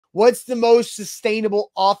what's the most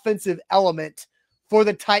sustainable offensive element for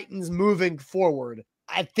the Titans moving forward?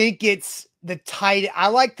 I think it's I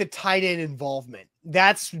like the tight end involvement.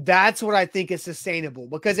 That's what I think is sustainable,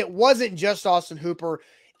 because it wasn't just Austin Hooper.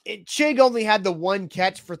 Chig only had the one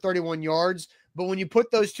catch for 31 yards, but when you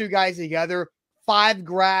put those two guys together, 5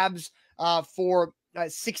 grabs for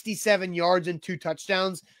 67 yards and 2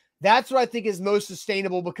 touchdowns. That's what I think is most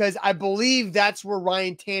sustainable, because I believe that's where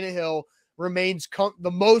Ryan Tannehill remains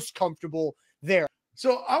the most comfortable there.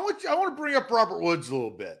 So I want to bring up Robert Woods a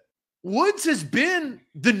little bit. Woods has been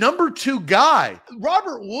the number 2 guy.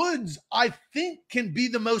 Robert Woods, I think, can be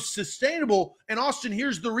the most sustainable. And Austin,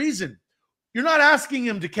 here's the reason. You're not asking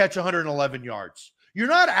him to catch 111 yards. You're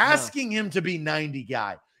not asking him to be 90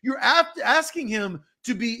 guy. You're asking him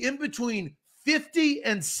to be in between 50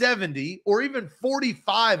 and 70, or even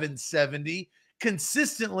 45 and 70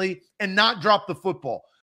 consistently, and not drop the football.